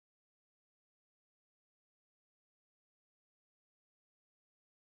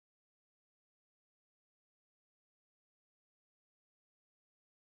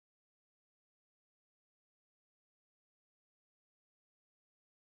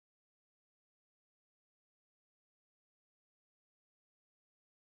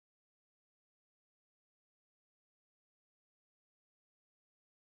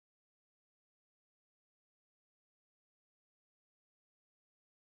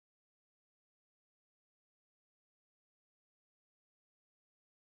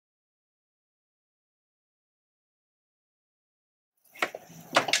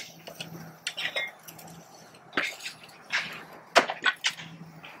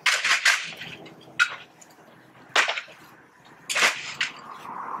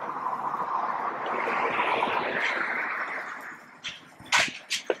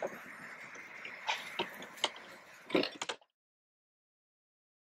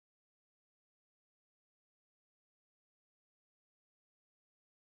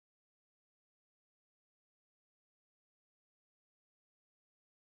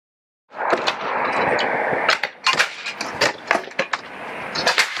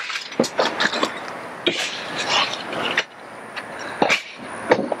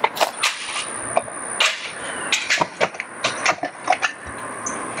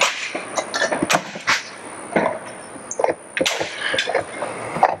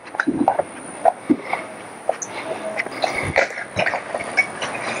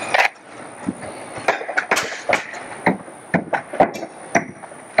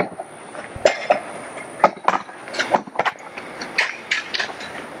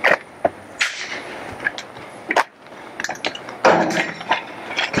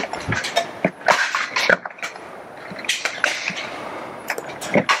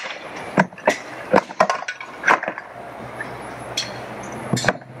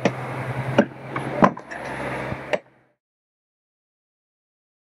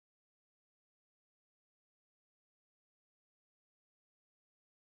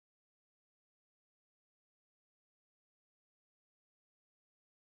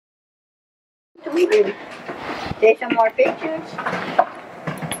There's some more pictures.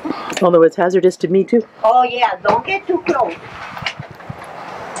 Although it's hazardous to me too. Oh yeah, don't get too close.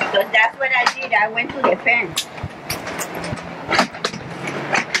 Because that's what I did. I went to the fence.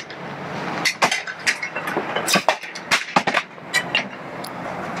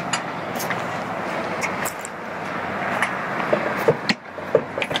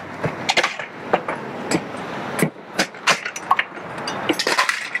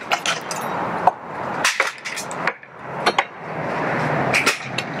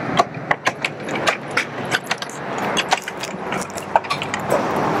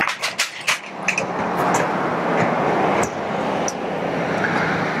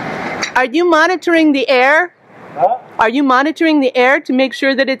 Are you monitoring the air? Huh? Are you monitoring the air to make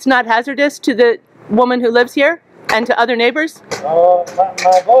sure that it's not hazardous to the woman who lives here and to other neighbors?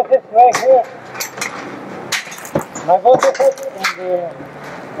 My boat is right here. My boat is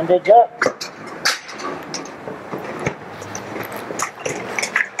in the jar.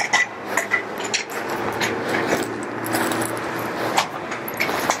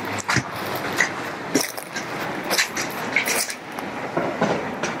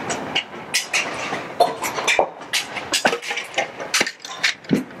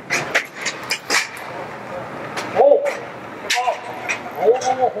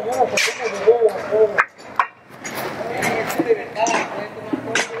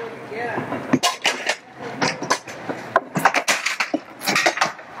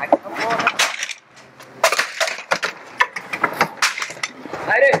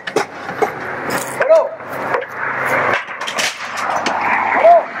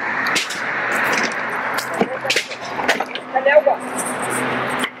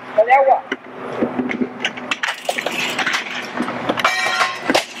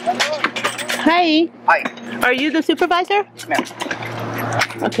 Hi. Hi. Are you the supervisor? Yes, ma'am.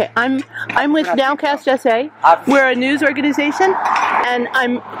 Okay, I'm with Downcast SA. We're a news organization, and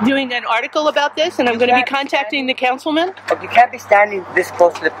I'm doing an article about this, and I'm going to be contacting the councilman. You can't be standing this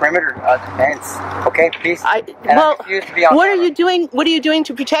close to the perimeter of the fence. Okay, please. Well, what are you doing? What are you doing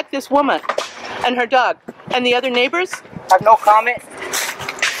to protect this woman and her dog and the other neighbors? I have no comment.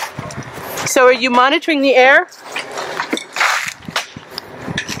 So, are you monitoring the air?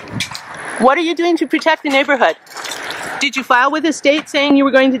 What are you doing to protect the neighborhood? Did you file with the state saying you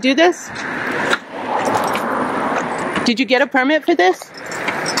were going to do this? Did you get a permit for this?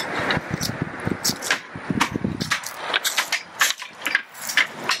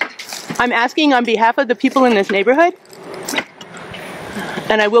 I'm asking on behalf of the people in this neighborhood,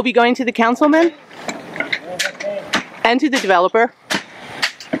 and I will be going to the councilman and to the developer.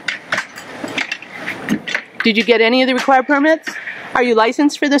 Did you get any of the required permits? Are you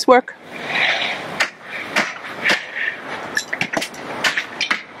licensed for this work?